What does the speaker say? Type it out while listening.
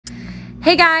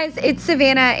Hey guys, it's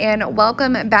Savannah and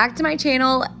welcome back to my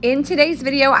channel. In today's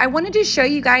video, I wanted to show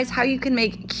you guys how you can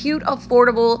make cute,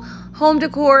 affordable home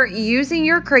decor using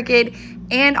your Cricut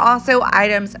and also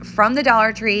items from the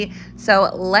Dollar Tree.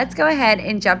 So let's go ahead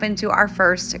and jump into our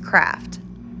first craft.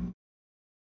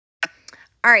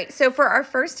 All right, so for our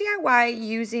first DIY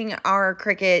using our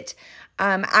Cricut,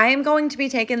 I am going to be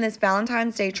taking this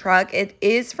Valentine's Day truck. It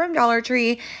is from Dollar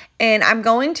Tree, and I'm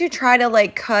going to try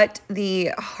to cut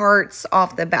the hearts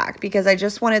off the back because I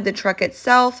just wanted the truck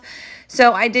itself.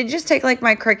 So I did just take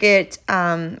my Cricut,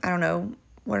 I don't know,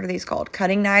 what are these called?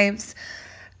 Cutting knives,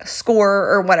 score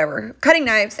or whatever, cutting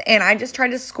knives, and I just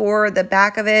tried to score the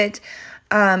back of it.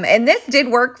 And this did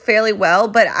work fairly well,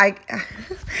 but I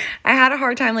had a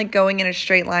hard time going in a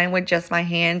straight line with just my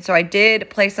hand. So I did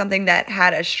place something that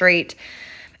had a straight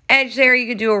edge there. You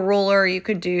could do a ruler, you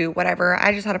could do whatever.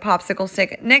 I just had a popsicle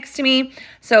stick next to me.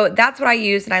 So that's what I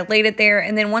used, and I laid it there.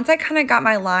 And then once I kind of got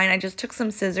my line, I just took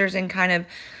some scissors and kind of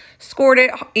scored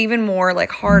it even more,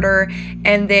 harder.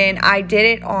 And then I did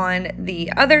it on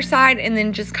the other side and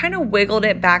then just kind of wiggled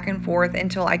it back and forth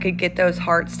until I could get those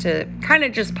hearts to kind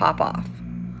of just pop off.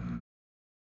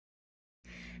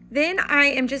 Then I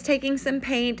am just taking some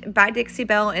paint by Dixie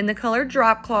Belle in the color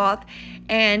Drop Cloth,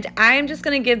 and I am just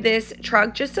going to give this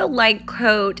truck just a light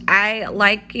coat. I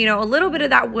like, a little bit of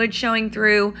that wood showing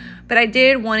through, but I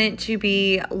did want it to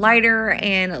be lighter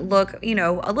and look,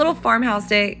 a little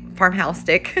farmhouse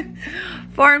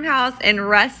and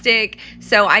rustic.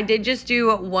 So I did just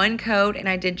do one coat and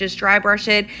I did just dry brush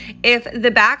it. If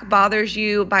the back bothers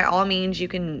you, by all means, you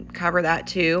can cover that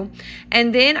too.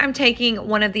 And then I'm taking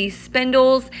one of these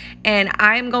spindles and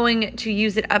I'm going to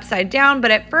use it upside down.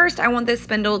 But at first I want this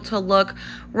spindle to look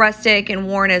rustic and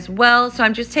worn as well. So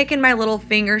I'm just taking my little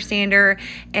finger sander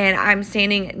and I'm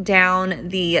sanding down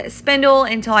the spindle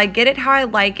until I get it how I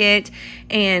like it.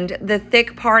 And the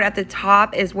thick part at the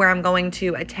top is where I'm going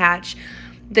to attach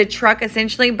the truck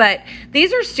essentially. But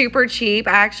these are super cheap.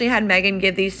 I actually had Megan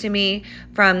give these to me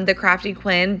from the Crafty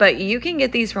Quinn, but you can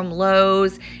get these from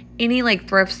Lowe's, any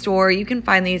thrift store. You can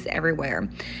find these everywhere.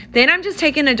 Then I'm just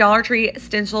taking a Dollar Tree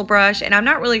stencil brush, and I'm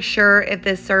not really sure if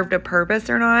this served a purpose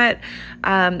or not.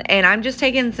 And I'm just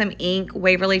taking some ink,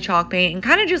 Waverly chalk paint, and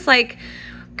kind of just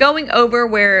going over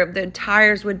where the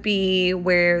tires would be,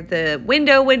 where the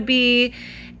window would be.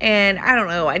 And I don't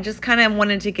know, I just kind of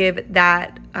wanted to give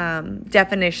that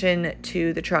definition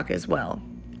to the truck as well.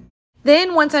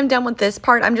 Then once I'm done with this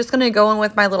part, I'm just going to go in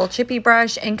with my little chippy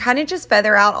brush and kind of just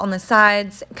feather out on the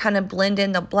sides, kind of blend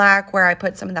in the black where I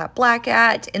put some of that black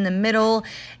at in the middle,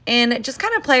 and just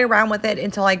kind of play around with it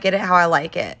until I get it how I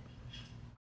like it.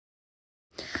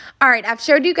 All right, I've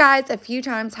showed you guys a few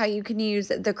times how you can use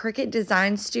the Cricut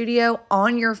Design Studio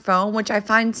on your phone, which I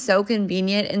find so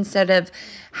convenient instead of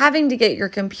having to get your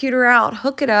computer out,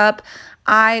 hook it up.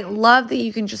 I love that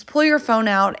you can just pull your phone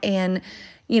out and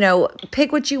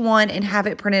pick what you want and have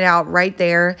it printed out right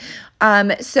there.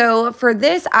 So for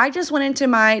this, I just went into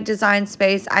my design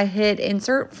space. I hit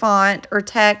insert font or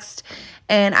text,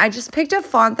 and I just picked a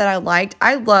font that I liked.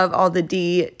 I love all the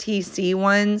DTC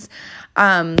ones.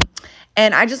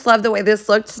 And I just love the way this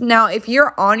looks. Now, if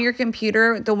you're on your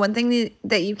computer, the one thing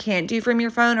that you can't do from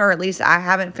your phone, or at least I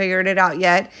haven't figured it out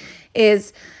yet,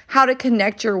 is how to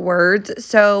connect your words.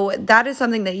 So that is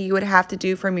something that you would have to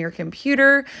do from your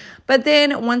computer. But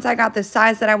then once I got the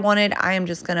size that I wanted, I am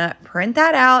just gonna print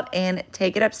that out and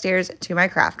take it upstairs to my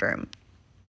craft room.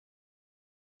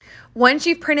 Once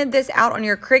you've printed this out on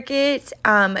your Cricut,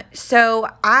 so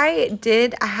I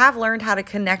have learned how to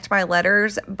connect my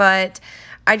letters, but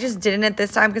I just didn't at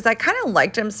this time because I kind of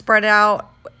liked them spread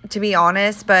out, to be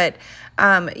honest. But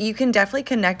you can definitely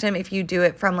connect them if you do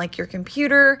it from your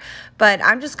computer. But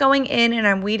I'm just going in and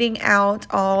I'm weeding out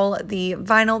all the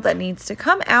vinyl that needs to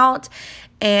come out.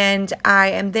 And I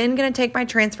am then going to take my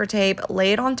transfer tape,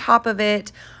 lay it on top of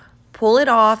it, pull it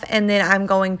off, and then I'm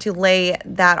going to lay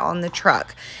that on the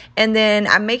truck. And then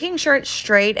I'm making sure it's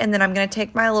straight, and then I'm going to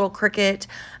take my little Cricut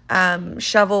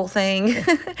shovel thing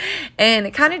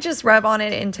and kind of just rub on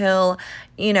it until,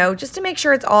 just to make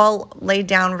sure it's all laid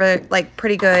down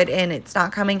pretty good and it's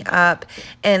not coming up.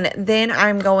 And then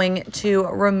I'm going to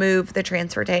remove the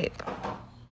transfer tape.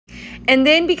 And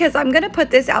then because I'm going to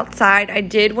put this outside, I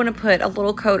did want to put a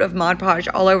little coat of Mod Podge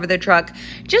all over the truck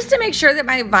just to make sure that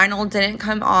my vinyl didn't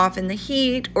come off in the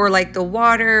heat or the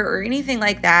water or anything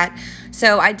like that.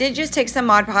 So I did just take some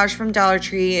Mod Podge from Dollar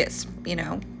Tree,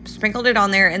 sprinkled it on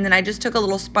there, and then I just took a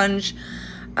little sponge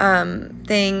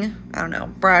thing, I don't know,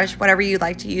 brush, whatever you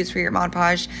like to use for your Mod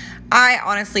Podge. I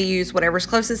honestly use whatever's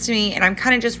closest to me, and I'm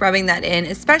kind of just rubbing that in,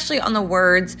 especially on the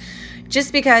words,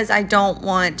 just because I don't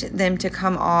want them to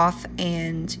come off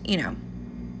and, you know,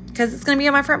 because it's going to be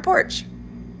on my front porch.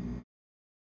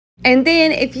 And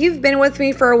then if you've been with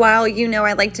me for a while, you know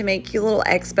I like to make cute little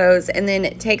expos and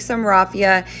then take some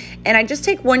raffia, and I just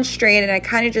take one strand and I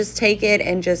kind of just take it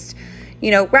and just,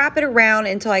 you know, wrap it around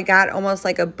until I got almost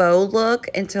like a bow look,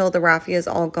 until the raffia is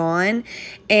all gone.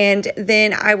 And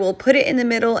then I will put it in the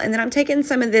middle, and then I'm taking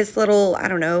some of this little, I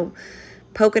don't know,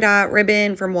 polka dot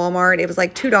ribbon from Walmart. It was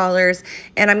like $2,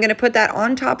 and I'm going to put that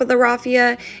on top of the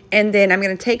raffia, and then I'm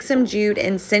going to take some jute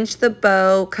and cinch the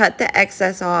bow, cut the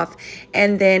excess off,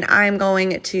 and then I'm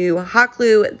going to hot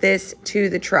glue this to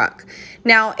the truck.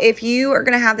 Now, if you are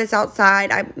going to have this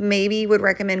outside, I maybe would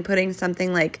recommend putting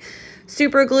something like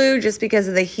super glue, just because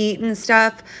of the heat and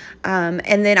stuff.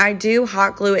 And then I do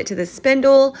hot glue it to the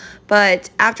spindle, but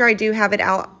after I do have it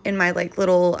out in my like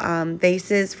little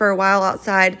vases for a while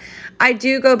outside, I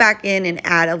do go back in and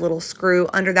add a little screw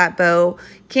under that bow.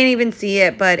 Can't even see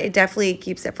it, but it definitely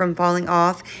keeps it from falling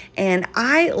off. And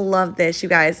I love this, you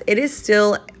guys. It is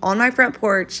still on my front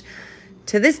porch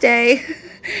to this day.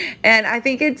 And I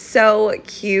think it's so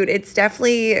cute. It's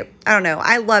definitely, I don't know,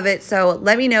 I love it. So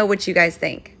let me know what you guys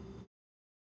think.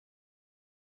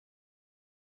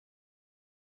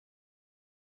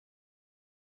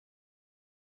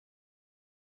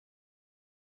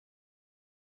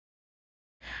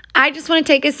 I just want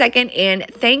to take a second and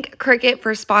thank Cricut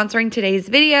for sponsoring today's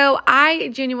video. I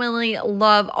genuinely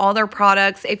love all their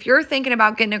products. If you're thinking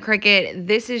about getting a Cricut,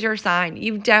 this is your sign.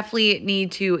 You definitely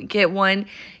need to get one.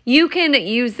 You can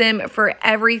use them for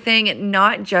everything,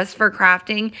 not just for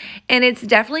crafting, and it's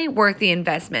definitely worth the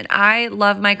investment. I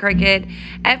love my Cricut.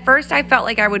 At first, I felt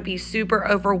like I would be super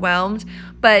overwhelmed,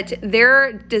 but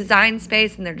their design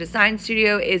space and their design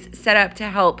studio is set up to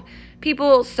help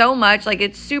people so much. Like,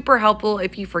 it's super helpful.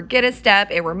 If you forget a step,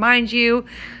 it reminds you.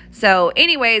 So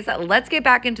anyways, let's get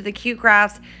back into the cute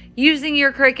crafts using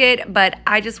your Cricut, but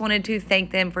I just wanted to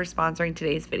thank them for sponsoring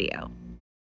today's video.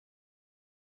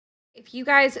 If you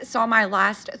guys saw my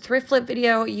last thrift flip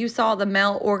video, you saw the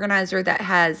mail organizer that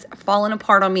has fallen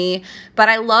apart on me, but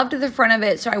I loved the front of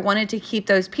it, so I wanted to keep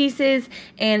those pieces,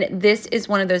 and this is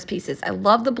one of those pieces. I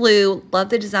love the blue, love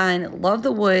the design, love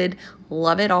the wood,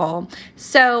 love it all.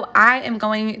 So I am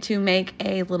going to make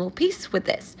a little piece with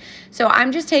this. So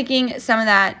I'm just taking some of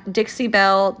that Dixie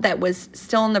Belle that was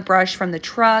still in the brush from the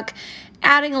truck,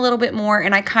 adding a little bit more,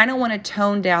 and I kind of want to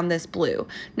tone down this blue.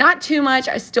 Not too much.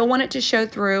 I still want it to show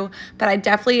through, but I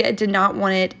definitely did not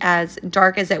want it as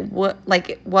dark as it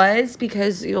was,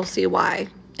 because you'll see why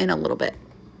in a little bit.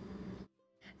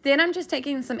 Then I'm just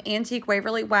taking some antique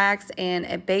Waverly wax and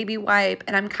a baby wipe,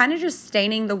 and I'm kind of just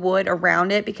staining the wood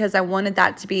around it because I wanted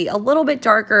that to be a little bit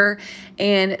darker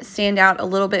and stand out a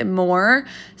little bit more.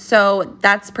 So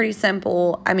that's pretty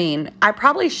simple. I mean, I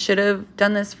probably should have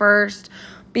done this first,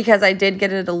 because I did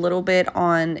get it a little bit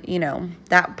on, you know,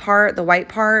 that part, the white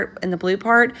part and the blue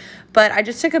part, but I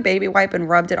just took a baby wipe and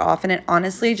rubbed it off, and it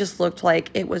honestly just looked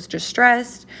like it was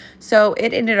distressed, so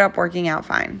it ended up working out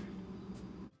fine.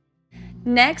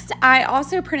 Next, I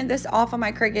also printed this off on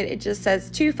my Cricut. It just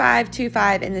says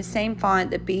 2525 in the same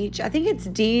font, the beach. I think it's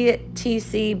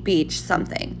DTC Beach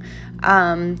something.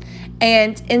 And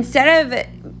instead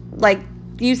of like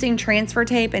using transfer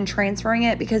tape and transferring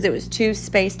it because it was too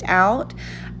spaced out,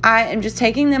 I am just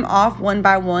taking them off one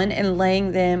by one and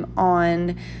laying them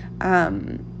on,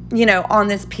 you know, on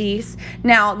this piece.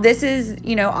 Now, this is,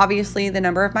 you know, obviously the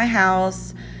number of my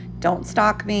house. Don't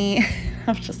stalk me.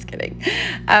 I'm just kidding.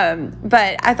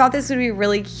 But I thought this would be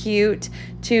really cute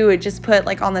to just put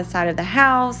like on the side of the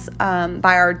house,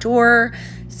 by our door.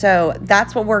 So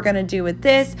that's what we're going to do with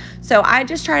this. So I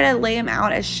just try to lay them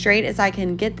out as straight as I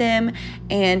can get them.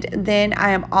 And then I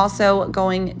am also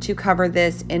going to cover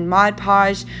this in Mod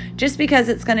Podge, just because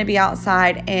it's going to be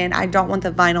outside and I don't want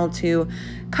the vinyl to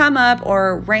come up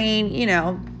or rain, you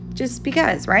know, just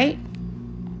because, right?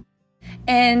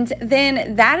 And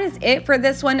then that is it for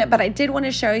this one, but I did want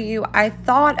to show you, I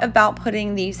thought about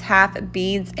putting these half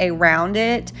beads around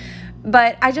it,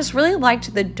 but I just really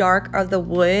liked the dark of the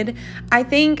wood. I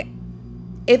think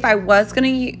if I was going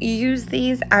to use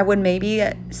these, I would maybe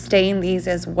stain these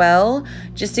as well,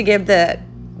 just to give the,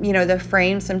 you know, the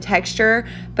frame some texture.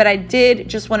 But I did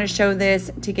just want to show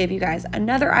this to give you guys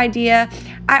another idea.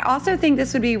 I also think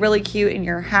this would be really cute in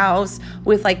your house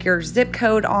with like your zip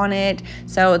code on it.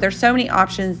 So there's so many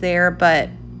options there, but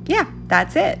yeah,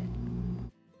 that's it.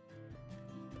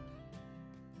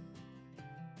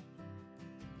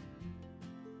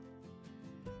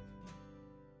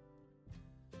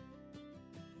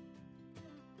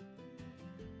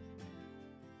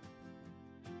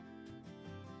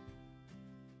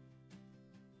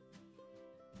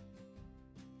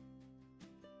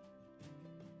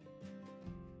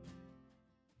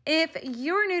 If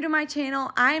you're new to my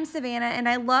channel, I am Savannah and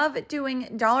I love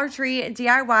doing Dollar Tree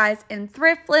DIYs and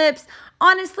thrift flips.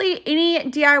 Honestly, any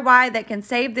DIY that can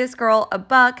save this girl a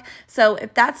buck. So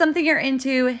if that's something you're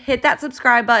into, hit that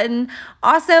subscribe button.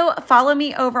 Also, follow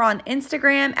me over on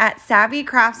Instagram at Savvy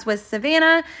Crafts with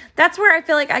Savannah. That's where I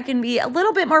feel like I can be a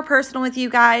little bit more personal with you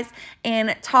guys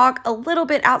and talk a little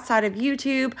bit outside of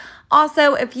YouTube.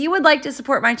 Also, if you would like to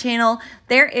support my channel,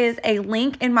 there is a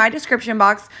link in my description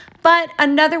box. But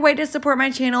another way to support my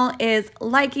channel is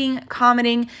liking,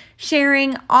 commenting,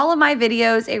 sharing all of my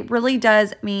videos. It really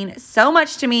does mean so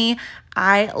much to me.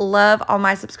 I love all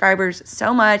my subscribers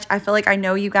so much. I feel like I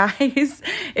know you guys.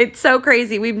 It's so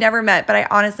crazy. We've never met, but I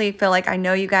honestly feel like I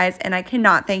know you guys and I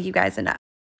cannot thank you guys enough.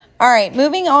 All right,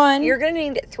 moving on. You're going to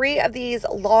need 3 of these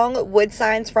long wood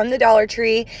signs from the Dollar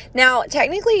Tree. Now,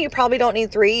 technically, you probably don't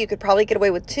need 3. You could probably get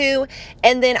away with 2.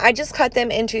 And then I just cut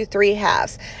them into 3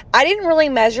 halves. I didn't really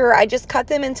measure. I just cut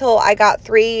them until I got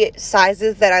 3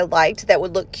 sizes that I liked that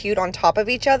would look cute on top of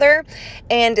each other.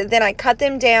 And then I cut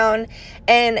them down.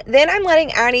 And then I'm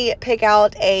letting Addie pick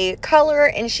out a color.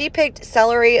 And she picked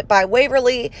Celery by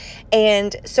Waverly.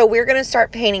 And so we're going to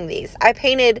start painting these. I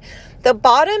painted the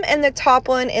bottom and the top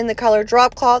one in the color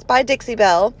Drop Cloth by Dixie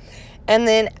Belle. And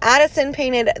then Addison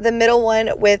painted the middle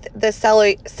one with the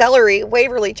Celery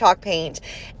Waverly chalk paint.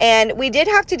 And we did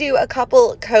have to do a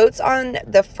couple coats on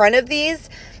the front of these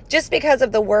just because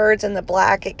of the words and the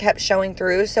black. It kept showing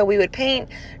through. So we would paint,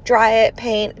 dry it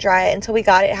until we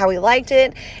got it how we liked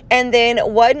it. And then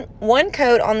one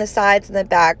coat on the sides and the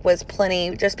back was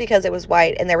plenty just because it was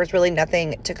white and there was really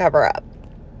nothing to cover up.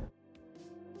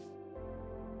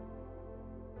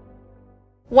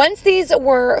 Once these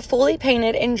were fully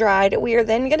painted and dried, we are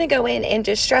then going to go in and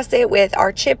distress it with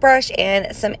our chip brush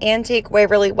and some antique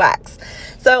Waverly wax.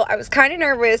 So I was kind of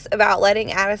nervous about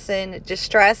letting Addison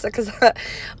distress because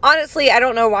honestly, I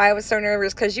don't know why I was so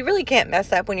nervous because you really can't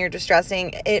mess up when you're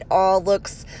distressing. It all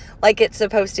looks like it's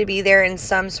supposed to be there in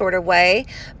some sort of way,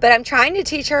 but I'm trying to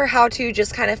teach her how to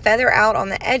just kind of feather out on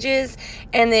the edges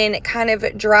and then kind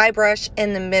of dry brush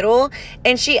in the middle,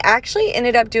 and she actually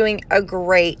ended up doing a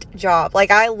great job. Like,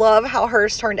 I love how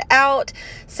hers turned out.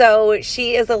 So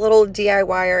she is a little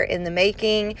DIYer in the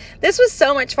making. This was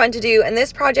so much fun to do, and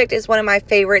this project is one of my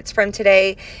favorites from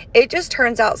today. It just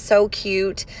turns out so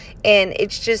cute, and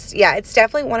it's just, yeah, it's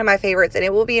definitely one of my favorites, and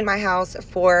it will be in my house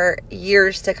for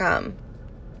years to come.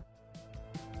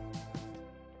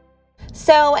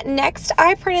 So next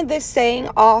I printed this saying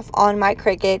off on my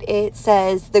Cricut. It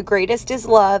says, "The greatest is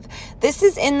love." This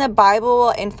is in the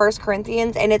Bible in 1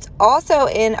 Corinthians, and it's also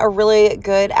in a really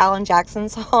good Alan Jackson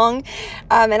song.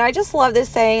 And I just love this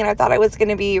saying, and I thought it was going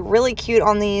to be really cute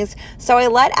on these. So I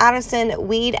let Addison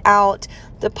weed out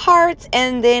the parts,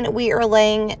 and then we are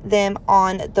laying them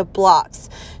on the blocks.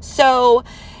 So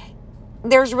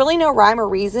there's really no rhyme or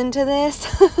reason to this.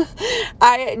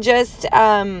 I just,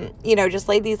 you know, just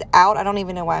laid these out. I don't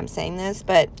even know why I'm saying this,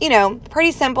 but, you know,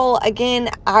 pretty simple.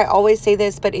 Again, I always say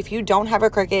this, but if you don't have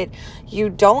a Cricut, you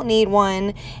don't need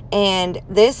one. And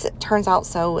this turns out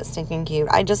so stinking cute.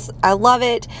 I love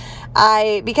it.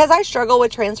 Because I struggle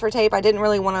with transfer tape, I didn't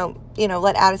really want to, you know,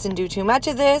 let Addison do too much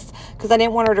of this because I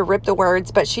didn't want her to rip the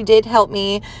words, but she did help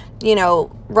me, you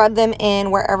know, rub them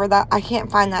in wherever that, I can't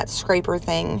find that scraper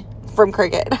thing from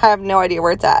Cricut. I have no idea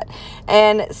where it's at.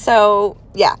 And so,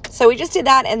 yeah, so we just did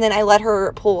that, and then I let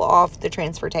her pull off the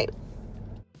transfer tape.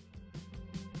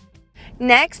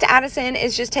 Next, Addison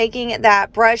is just taking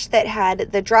that brush that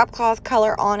had the drop cloth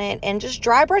color on it and just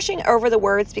dry brushing over the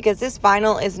words because this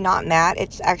vinyl is not matte.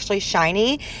 It's actually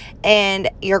shiny, and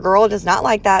your girl does not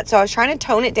like that. So I was trying to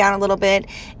tone it down a little bit,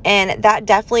 and that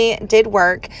definitely did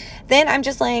work. Then I'm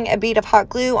just laying a bead of hot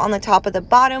glue on the top of the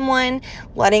bottom one,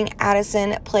 letting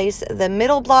Addison place the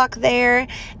middle block there,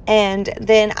 and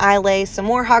then I lay some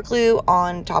more hot glue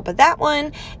on top of that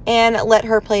one and let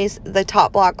her place the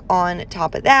top block on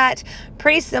top of that.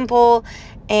 Pretty simple.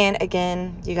 And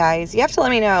again, you guys, you have to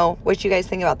let me know what you guys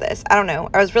think about this. I don't know.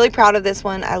 I was really proud of this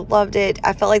one. I loved it.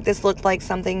 I felt like this looked like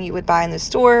something you would buy in the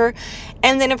store.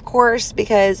 And then, of course,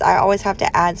 because I always have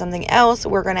to add something else,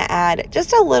 we're going to add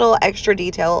just a little extra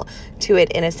detail to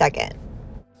it in a second.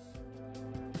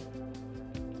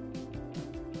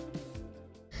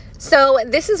 So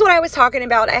this is what I was talking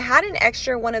about. I had an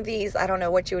extra one of these, I don't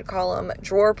know what you would call them,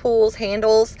 drawer pulls,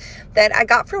 handles, that I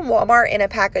got from Walmart in a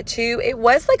pack of 2. It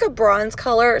was like a bronze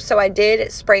color, so I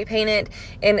did spray paint it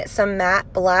in some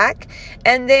matte black.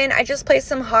 And then I just placed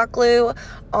some hot glue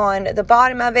on the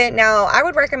bottom of it. Now, I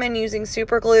would recommend using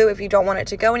super glue if you don't want it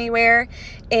to go anywhere.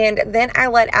 And then I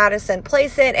let Addison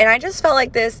place it, and I just felt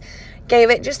like this gave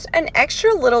it just an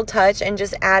extra little touch and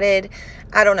just added,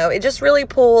 I don't know, it just really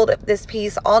pulled this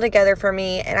piece all together for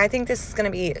me. And I think this is going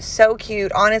to be so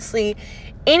cute, honestly,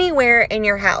 anywhere in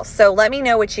your house. So let me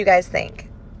know what you guys think.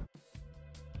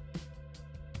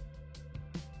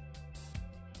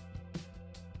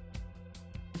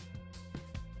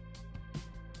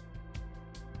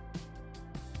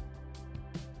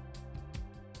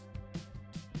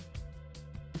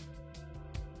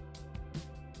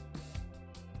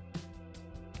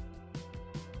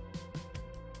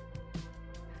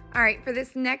 All right, for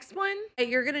this next one,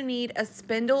 you're gonna need a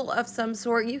spindle of some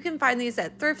sort. You can find these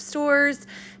at thrift stores.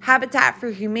 Habitat for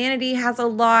Humanity has a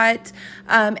lot.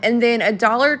 And then a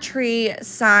Dollar Tree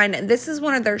sign. This is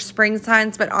one of their spring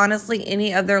signs, but honestly,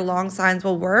 any of their long signs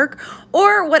will work,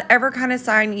 or whatever kind of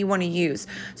sign you wanna use.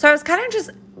 So I was kind of just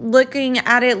looking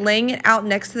at it, laying it out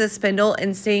next to the spindle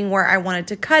and seeing where I wanted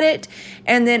to cut it.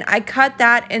 And then I cut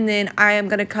that, and then I am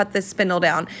going to cut the spindle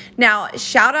down. Now,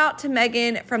 shout out to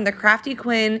Megan from the Crafty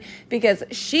Quinn, because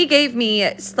she gave me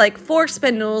like 4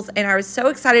 spindles and I was so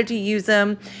excited to use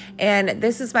them. And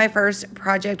this is my first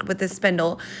project with this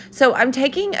spindle. So I'm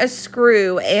taking a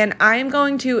screw and I'm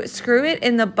going to screw it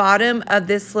in the bottom of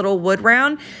this little wood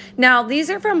round. Now, these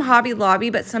are from Hobby Lobby,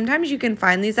 but sometimes you can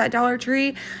find these at Dollar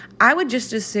Tree. I would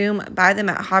just assume buy them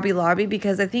at Hobby Lobby,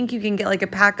 because I think you can get like a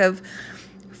pack of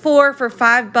 4 for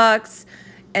 $5,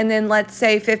 and then let's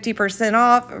say 50%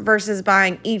 off versus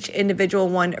buying each individual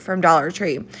one from Dollar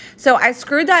Tree. So I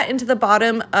screwed that into the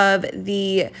bottom of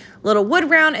the little wood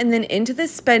round and then into the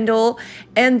spindle.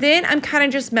 And then I'm kind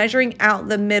of just measuring out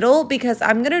the middle, because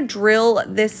I'm going to drill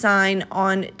this sign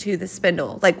onto the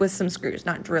spindle, like with some screws,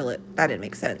 not drill it. That didn't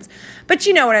make sense, but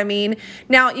you know what I mean.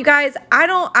 Now, you guys,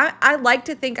 I like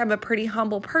to think I'm a pretty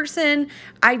humble person.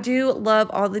 I do love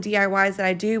all the DIYs that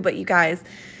I do, but you guys,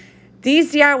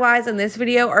 these DIYs in this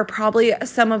video are probably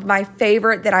some of my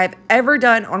favorite that I've ever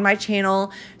done on my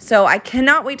channel. So I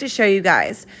cannot wait to show you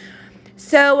guys.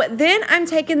 So then I'm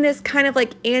taking this kind of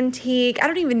like antique, I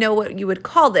don't even know what you would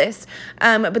call this,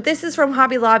 but this is from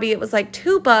Hobby Lobby. It was like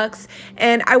 $2,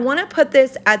 and I want to put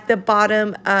this at the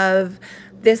bottom of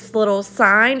this little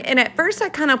sign. And at first I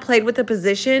kind of played with the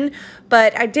position,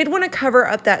 but I did want to cover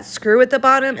up that screw at the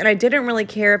bottom, and I didn't really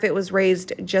care if it was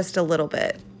raised just a little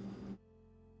bit.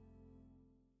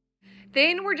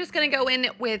 Then we're just going to go in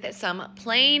with some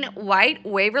plain white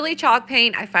Waverly chalk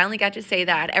paint. I finally got to say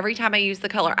that. Every time I use the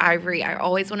color ivory, I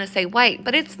always want to say white,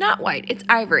 but it's not white, it's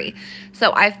ivory.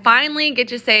 So I finally get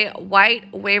to say white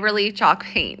Waverly chalk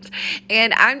paint.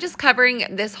 And I'm just covering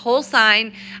this whole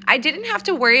sign. I didn't have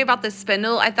to worry about the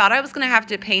spindle. I thought I was going to have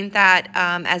to paint that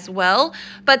as well,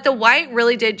 but the white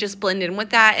really did just blend in with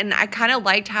that. And I kind of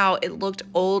liked how it looked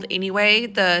old anyway.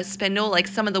 The spindle, like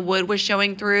some of the wood was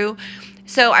showing through.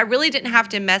 So I really didn't have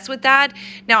to mess with that.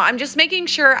 Now I'm just making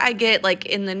sure I get like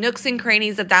in the nooks and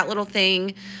crannies of that little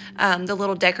thing, the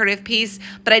little decorative piece,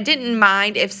 but I didn't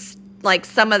mind if like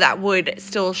some of that wood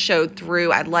still showed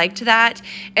through. I liked that.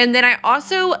 And then I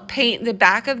also paint the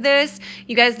back of this.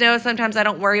 You guys know sometimes I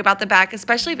don't worry about the back,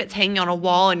 especially if it's hanging on a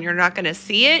wall and you're not gonna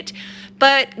see it.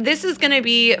 But this is gonna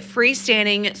be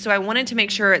freestanding, so I wanted to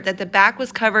make sure that the back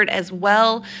was covered as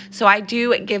well. So I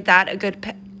do give that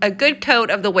a good coat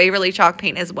of the Waverly chalk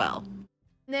paint as well.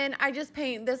 Then I just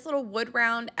paint this little wood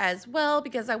round as well,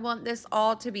 because I want this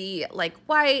all to be like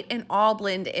white and all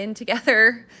blend in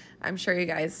together. I'm sure you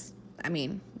guys, I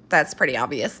mean, that's pretty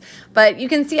obvious, but you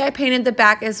can see I painted the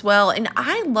back as well. And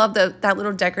I love that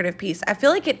little decorative piece. I feel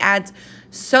like it adds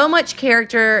so much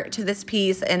character to this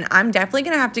piece, and I'm definitely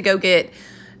gonna have to go get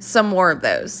some more of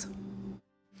those.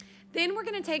 Then we're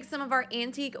going to take some of our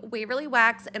antique Waverly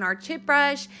wax and our chip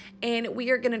brush, and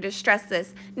we are going to distress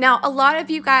this. Now, a lot of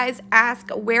you guys ask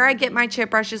where I get my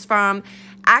chip brushes from.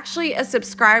 Actually, a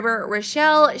subscriber,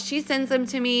 Rochelle, she sends them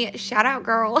to me. Shout out,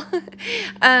 girl.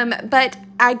 But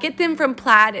I get them from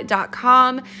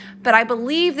plaid.com, but I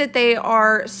believe that they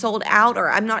are sold out,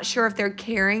 or I'm not sure if they're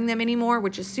carrying them anymore,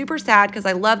 which is super sad because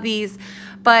I love these.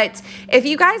 But if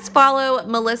you guys follow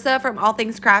Melissa from All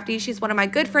Things Crafty, she's one of my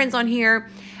good friends on here.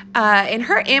 In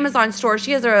her Amazon store,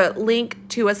 she has a link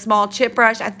to a small chip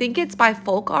brush. I think it's by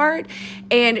Folk Art,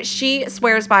 and she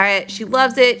swears by it. She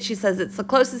loves it. She says it's the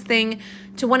closest thing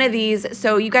to one of these.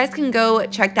 So you guys can go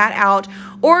check that out,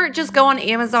 or just go on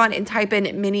Amazon and type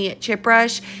in mini chip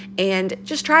brush and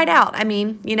just try it out. I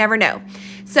mean, you never know.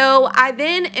 So I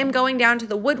then am going down to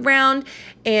the wood round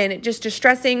and just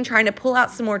distressing, trying to pull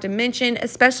out some more dimension,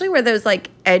 especially where those like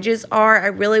edges are. I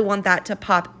really want that to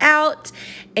pop out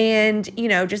and, you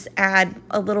know, just add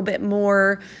a little bit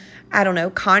more I don't know,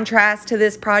 contrast to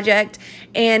this project.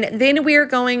 And then we are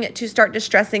going to start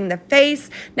distressing the face.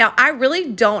 Now, I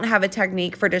really don't have a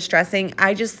technique for distressing.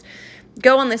 I just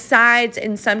go on the sides,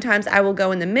 and sometimes I will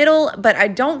go in the middle, but I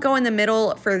don't go in the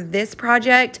middle for this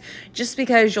project just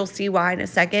because you'll see why in a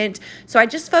second. So I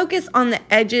just focus on the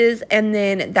edges and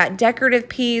then that decorative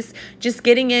piece, just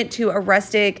getting it to a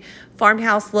rustic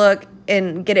farmhouse look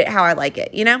and get it how I like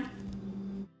it, you know?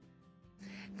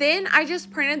 Then I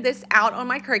just printed this out on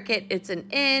my Cricut. It's an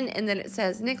N, and then it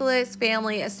says Nicholas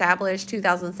Family Established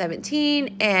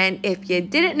 2017. And if you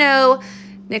didn't know,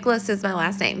 Nicholas is my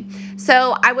last name.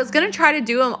 So I was going to try to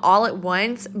do them all at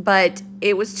once, but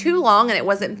it was too long and it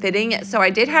wasn't fitting. So I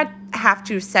did have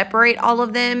to separate all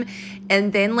of them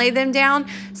and then lay them down.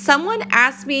 Someone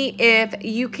asked me if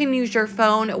you can use your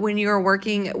phone when you're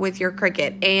working with your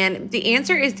Cricut. And the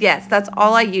answer is yes. That's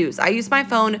all I use. I use my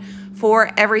phone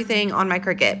for everything on my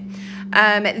Cricut.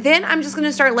 Then I'm just going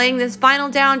to start laying this vinyl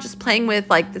down, just playing with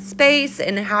like the space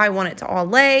and how I want it to all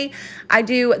lay. I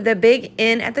do the big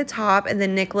N at the top and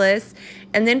then Nicholas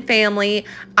and then family.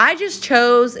 I just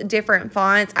chose different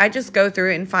fonts. I just go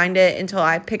through and find it until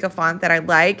I pick a font that I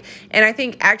like. And I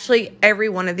think actually every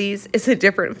one of these is a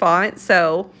different font.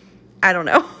 So I don't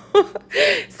know.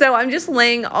 So I'm just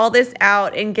laying all this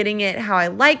out and getting it how I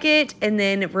like it, and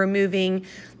then removing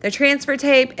the transfer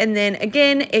tape. And then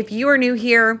again, if you are new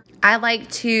here, I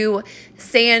like to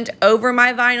sand over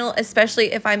my vinyl,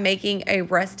 especially if I'm making a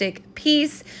rustic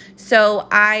piece. So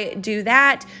I do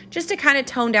that just to kind of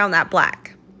tone down that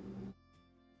black.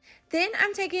 Then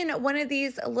I'm taking one of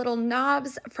these little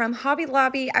knobs from Hobby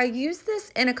Lobby. I used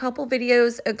this in a couple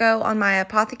videos ago on my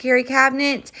apothecary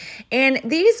cabinet, and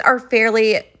these are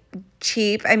fairly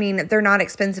cheap. I mean, they're not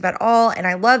expensive at all, and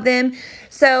I love them.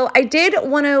 So I did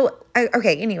want to,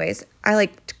 okay, anyways, I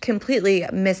like completely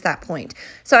missed that point.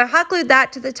 So I hot glued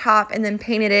that to the top and then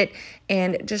painted it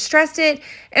and distressed it.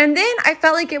 And then I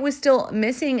felt like it was still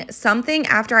missing something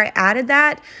after I added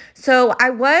that. So I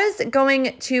was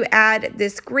going to add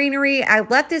this greenery. I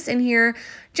left this in here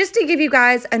just to give you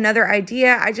guys another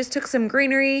idea. I just took some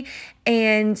greenery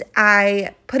and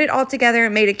I put it all together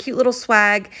and made a cute little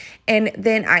swag. And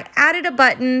then I added a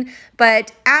button,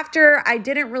 but after I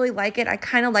didn't really like it. I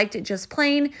kind of liked it just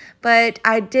plain, but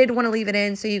I did want to leave it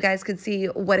in so you guys could see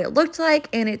what it looked like,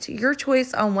 and it's your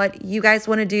choice on what you guys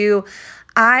want to do.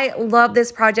 I love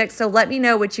this project, so let me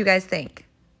know what you guys think.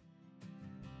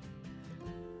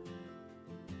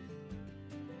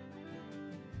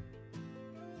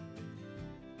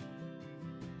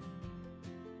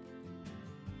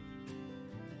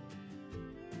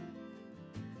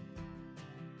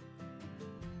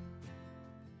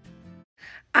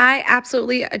 I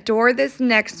absolutely adore this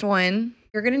next one.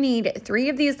 You're going to need 3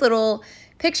 of these little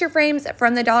picture frames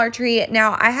from the Dollar Tree.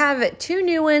 Now, I have 2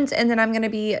 new ones, and then I'm going to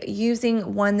be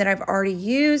using one that I've already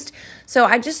used. So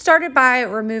I just started by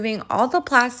removing all the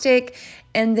plastic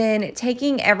and then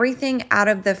taking everything out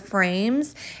of the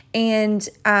frames and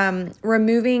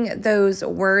removing those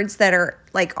words that are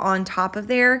like on top of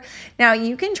there. Now,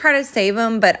 you can try to save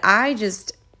them, but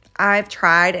I've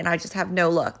tried and I just have no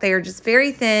luck. They are just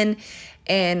very thin.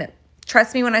 And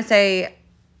trust me when I say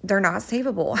they're not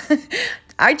savable.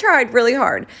 I tried really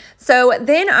hard. So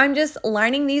then I'm just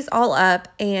lining these all up,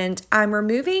 and I'm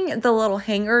removing the little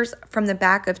hangers from the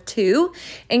back of 2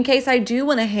 in case I do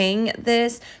want to hang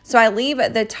this. So I leave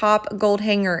the top gold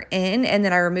hanger in, and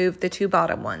then I remove the 2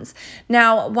 bottom ones.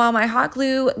 Now, while my hot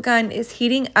glue gun is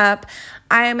heating up,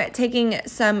 I'm taking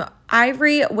some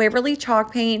Ivory Waverly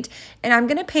chalk paint, and I'm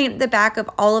going to paint the back of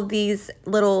all of these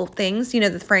little things, you know,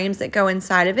 the frames that go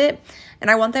inside of it. And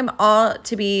I want them all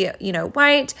to be, you know,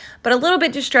 white, but a little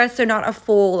bit distressed, so not a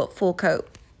full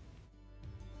coat.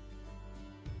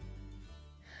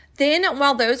 Then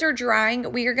while those are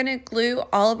drying, we are going to glue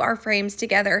all of our frames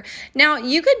together. Now,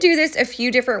 you could do this a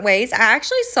few different ways. I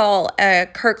actually saw a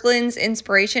Kirkland's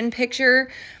inspiration picture.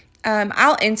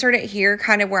 I'll insert it here,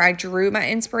 kind of where I drew my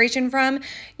inspiration from.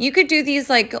 You could do these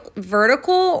like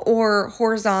vertical or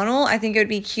horizontal. I think it would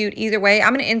be cute either way.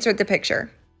 I'm going to insert the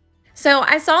picture. So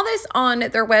I saw this on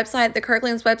their website, the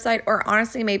Kirkland's website, or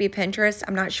honestly maybe Pinterest,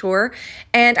 I'm not sure.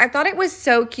 And I thought it was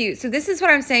so cute. So this is what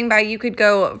I'm saying by you could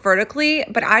go vertically,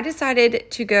 but I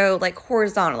decided to go like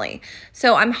horizontally.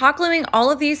 So I'm hot gluing all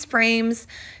of these frames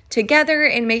together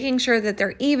and making sure that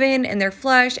they're even and they're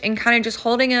flush, and kind of just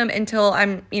holding them until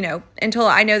until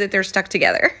I know that they're stuck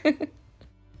together.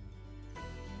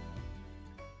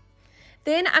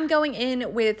 Then I'm going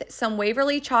in with some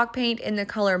Waverly chalk paint in the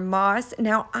color Moss.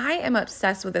 Now, I am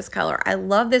obsessed with this color. I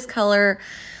love this color.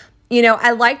 You know,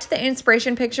 I liked the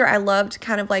inspiration picture. I loved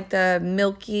kind of like the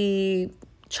milky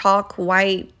chalk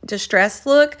white distressed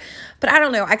look, but I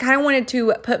don't know, I kind of wanted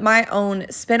to put my own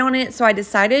spin on it, so I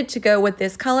decided to go with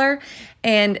this color.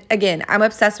 And again, I'm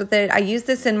obsessed with it. I used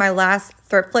this in my last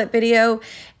thrift flip video,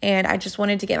 and I just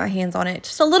wanted to get my hands on it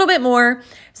just a little bit more.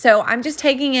 So I'm just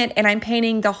taking it and I'm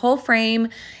painting the whole frame,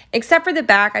 except for the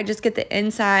back. I just get the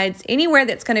insides. Anywhere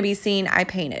that's going to be seen, I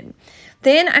painted.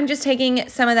 Then I'm just taking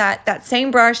some of that same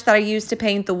brush that I used to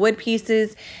paint the wood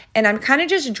pieces, and I'm kind of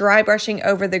just dry brushing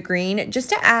over the green just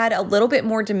to add a little bit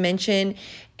more dimension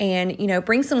and, you know,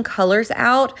 bring some colors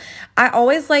out. I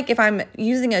always like, if I'm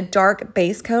using a dark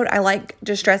base coat, I like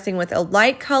distressing with a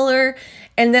light color,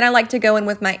 and then I like to go in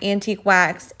with my antique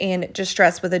wax and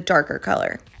distress with a darker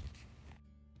color.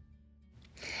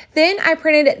 Then I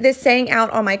printed this saying out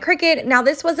on my Cricut. Now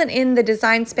this wasn't in the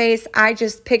design space. I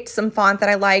just picked some font that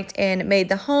I liked and made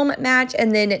the home match,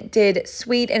 and then did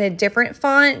sweet in a different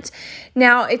font.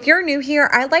 Now, if you're new here,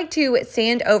 I like to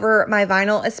sand over my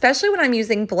vinyl, especially when I'm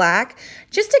using black,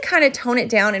 just to kind of tone it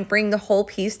down and bring the whole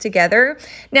piece together.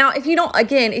 Now, if you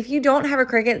don't have a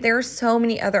Cricut, there are so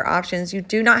many other options. You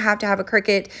do not have to have a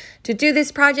Cricut to do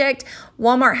this project.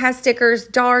 Walmart has stickers,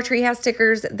 Dollar Tree has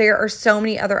stickers. There are so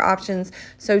many other options.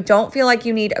 So don't feel like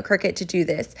you need a Cricut to do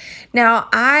this. Now,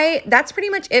 that's pretty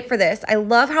much it for this. I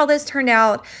love how this turned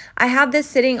out. I have this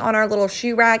sitting on our little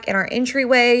shoe rack in our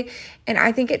entryway, and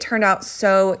I think it turned out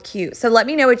so cute. So let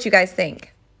me know what you guys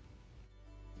think.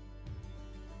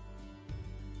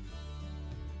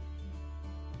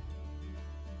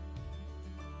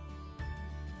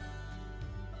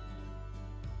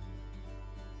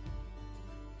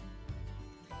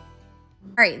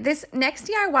 All right, this next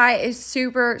DIY is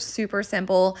super, super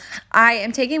simple. I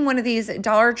am taking one of these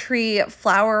Dollar Tree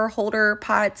flower holder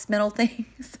pots, metal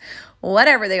things,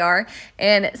 whatever they are,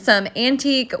 and some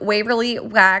antique Waverly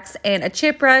wax and a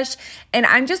chip brush, and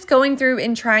I'm just going through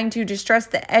and trying to distress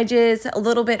the edges a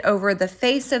little bit over the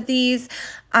face of these.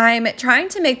 I'm trying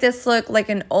to make this look like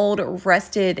an old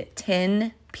rusted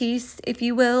tin piece, if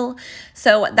you will.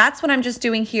 So that's what I'm just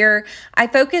doing here. I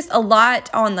focus a lot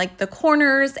on like the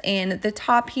corners and the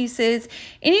top pieces,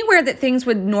 anywhere that things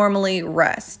would normally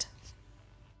rust.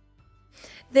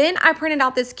 Then I printed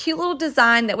out this cute little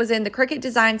design that was in the Cricut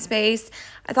design space.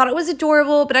 I thought it was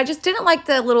adorable, but I just didn't like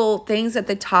the little things at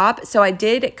the top, so I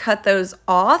did cut those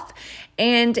off.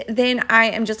 And then I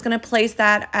am just going to place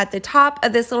that at the top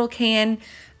of this little can.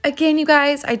 Again, you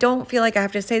guys, I don't feel like I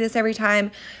have to say this every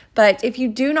time, but if you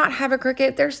do not have a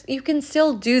Cricut, you can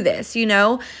still do this, you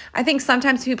know? I think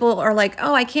sometimes people are like,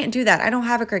 oh, I can't do that. I don't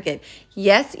have a Cricut.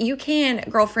 Yes, you can,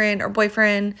 girlfriend or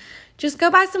boyfriend. Just go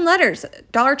buy some letters.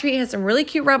 Dollar Tree has some really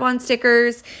cute rub-on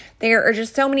stickers. There are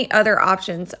just so many other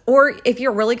options. Or if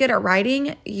you're really good at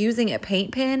writing, using a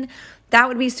paint pen, that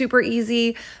would be super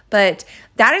easy. But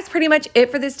that is pretty much it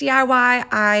for this DIY.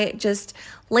 I just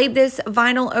laid this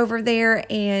vinyl over there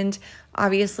and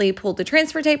obviously pulled the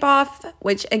transfer tape off,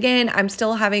 which again, I'm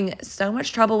still having so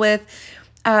much trouble with.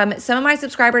 Some of my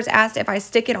subscribers asked if I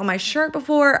stick it on my shirt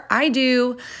before. I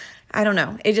do. I don't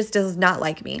know. It just does not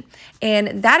like me.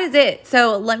 And that is it.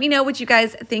 So let me know what you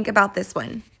guys think about this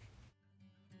one.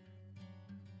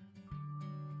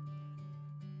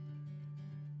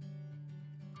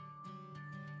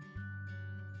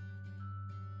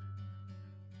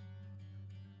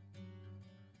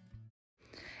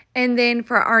 And then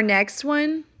for our next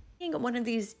one of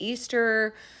these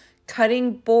Easter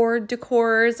cutting board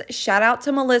decors. Shout out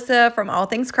to Melissa from All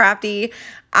Things Crafty.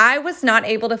 I was not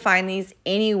able to find these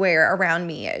anywhere around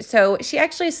me. So she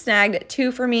actually snagged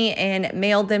 2 for me and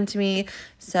mailed them to me.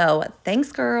 So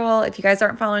thanks, girl. If you guys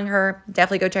aren't following her,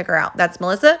 definitely go check her out. That's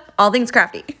Melissa, All Things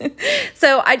Crafty.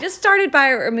 So I just started by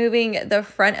removing the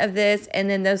front of this and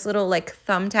then those little like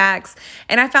thumbtacks.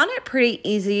 And I found it pretty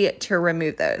easy to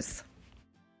remove those.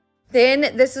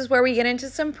 Then this is where we get into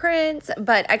some prints,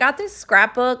 but I got this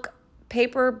scrapbook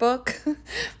paper book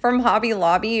from Hobby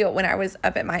Lobby when I was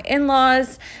up at my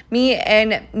in-laws. Me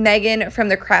and Megan from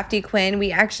the Crafty Quinn,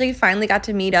 we actually finally got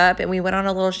to meet up and we went on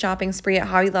a little shopping spree at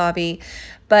Hobby Lobby.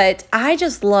 But I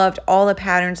just loved all the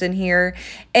patterns in here.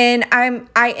 And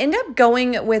I end up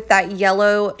going with that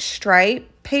yellow stripe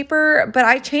paper, but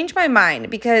I changed my mind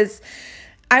because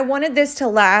I wanted this to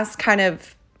last kind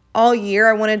of all year.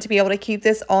 I wanted to be able to keep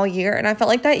this all year, and I felt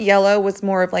like that yellow was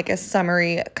more of like a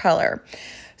summery color.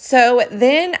 So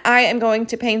then I am going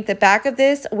to paint the back of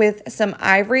this with some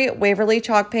Ivory Waverly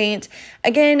chalk paint.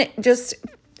 Again, just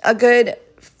a good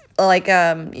like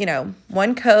you know,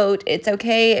 1 coat. It's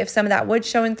okay if some of that wood's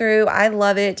showing through. I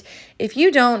love it. If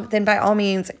you don't, then by all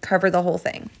means cover the whole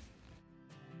thing.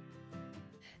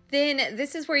 Then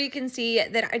this is where you can see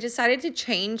that I decided to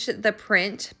change the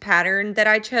print pattern that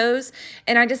I chose.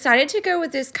 And I decided to go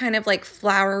with this kind of like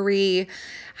flowery,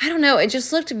 I don't know, it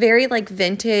just looked very like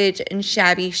vintage and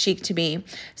shabby chic to me.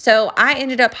 So I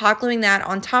ended up hot gluing that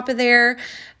on top of there.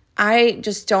 I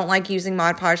just don't like using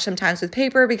Mod Podge sometimes with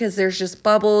paper because there's just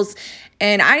bubbles,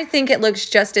 and I think it looks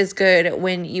just as good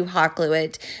when you hot glue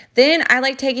it. Then I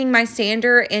like taking my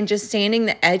sander and just sanding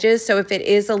the edges, so if it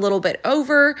is a little bit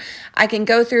over, I can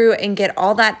go through and get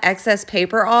all that excess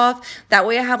paper off. That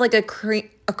way I have like a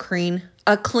clean,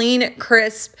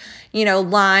 crisp, you know,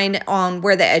 line on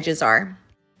where the edges are.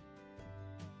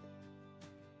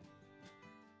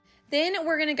 Then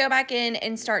we're going to go back in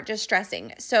and start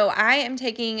distressing. So I am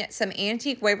taking some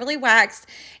antique Waverly wax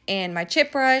and my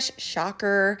chip brush,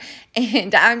 shocker,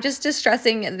 and I'm just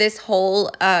distressing this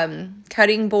whole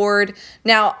cutting board.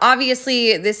 Now,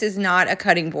 obviously, this is not a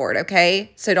cutting board, okay?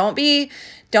 So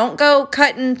don't go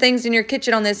cutting things in your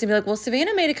kitchen on this and be like, well,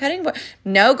 Savannah made a cutting board.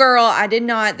 No, girl, I did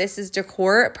not. This is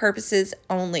decor purposes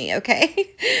only,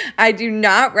 okay? I do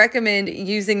not recommend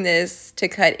using this to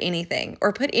cut anything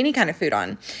or put any kind of food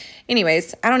on.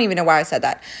 Anyways, I don't even know why I said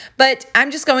that. But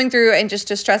I'm just going through and just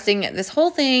distressing this whole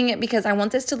thing because I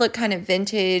want this to look kind of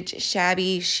vintage,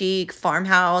 shabby, chic,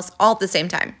 farmhouse, all at the same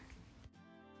time.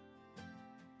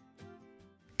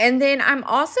 And then I'm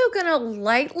also going to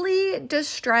lightly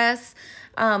distress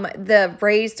the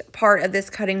raised part of this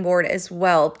cutting board as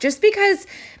well, just because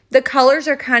the colors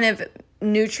are kind of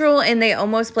neutral and they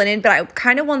almost blend in, but I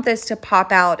kind of want this to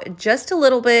pop out just a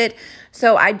little bit.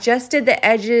 So I just did the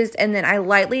edges and then I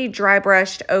lightly dry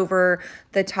brushed over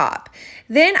the top.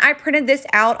 Then I printed this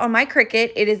out on my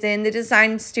Cricut. It is in the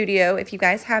Design Studio. If you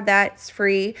guys have that, it's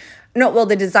free. No, well,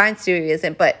 the Design Studio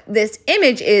isn't, but this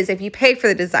image is if you pay for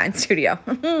the Design Studio.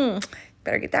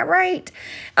 Better get that right.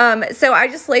 So I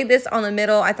just laid this on the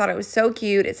middle. I thought it was so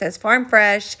cute. It says Farm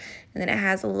Fresh, and then it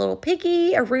has a little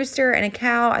piggy, a rooster, and a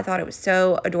cow. I thought it was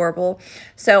so adorable.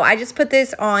 So I just put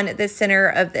this on the center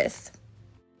of this.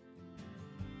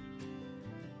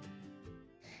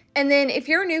 And then if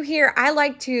you're new here, I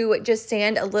like to just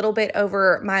sand a little bit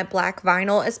over my black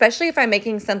vinyl, especially if I'm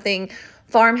making something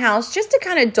farmhouse, just to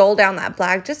kind of dull down that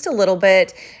black just a little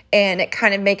bit and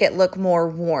kind of make it look more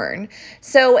worn.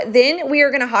 So then we are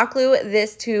going to hot glue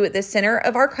this to the center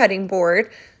of our cutting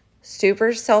board.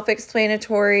 Super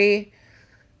self-explanatory.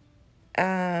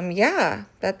 Yeah,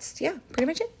 that's pretty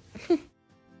much it.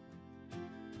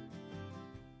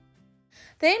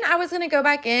 Then I was going to go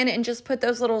back in and just put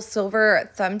those little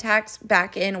silver thumbtacks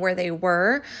back in where they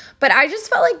were, but I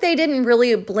just felt like they didn't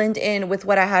really blend in with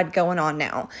what I had going on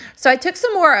now. So I took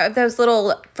some more of those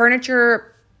little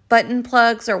furniture button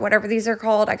plugs or whatever these are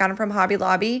called. I got them from Hobby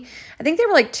Lobby. I think they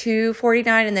were like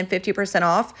 $2.49 and then 50%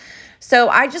 off. So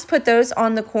I just put those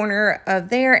on the corner of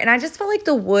there, and I just felt like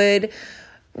the wood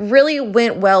really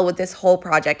went well with this whole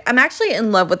project. I'm actually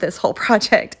in love with this whole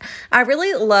project. I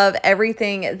really love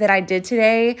everything that I did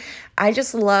today. I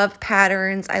just love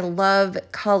patterns. I love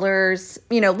colors,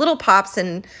 you know, little pops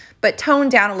but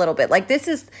toned down a little bit. Like this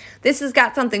has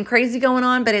got something crazy going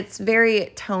on, but it's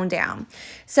very toned down.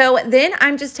 So then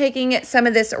I'm just taking some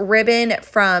of this ribbon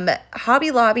from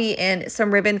Hobby Lobby and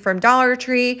some ribbon from Dollar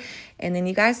Tree, and then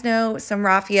you guys know some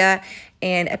raffia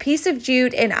and a piece of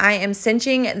jute, and I am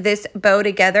cinching this bow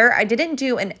together. I didn't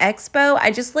do an X bow.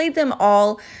 I just laid them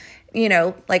all, you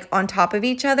know, like on top of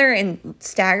each other and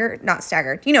not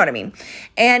staggered, you know what I mean.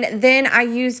 And then I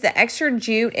used the extra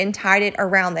jute and tied it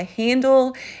around the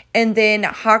handle and then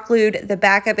hot glued the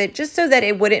back of it just so that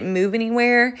it wouldn't move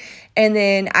anywhere. And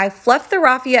then I fluffed the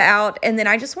raffia out, and then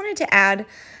I just wanted to add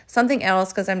something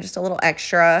else because I'm just a little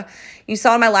extra. You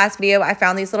saw in my last video, I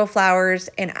found these little flowers,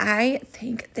 and I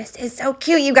think this is so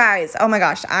cute, you guys. Oh my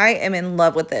gosh, I am in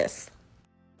love with this.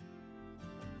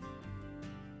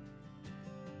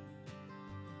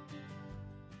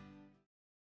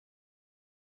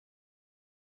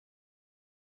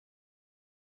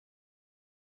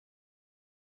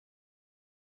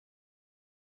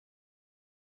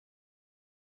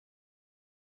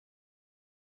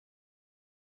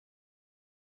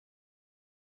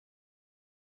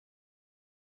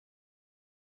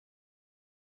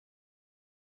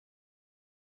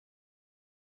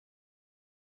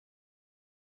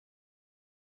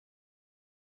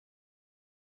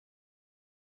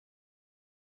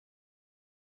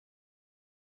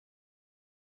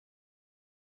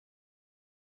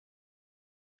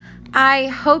 I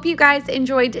hope you guys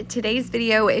enjoyed today's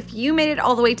video. If you made it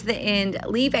all the way to the end,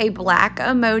 leave a black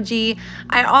emoji.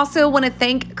 I also want to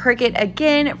thank Cricut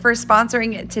again for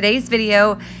sponsoring today's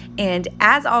video. And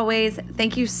as always,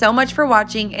 thank you so much for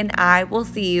watching, and I will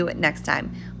see you next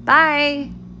time.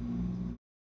 Bye.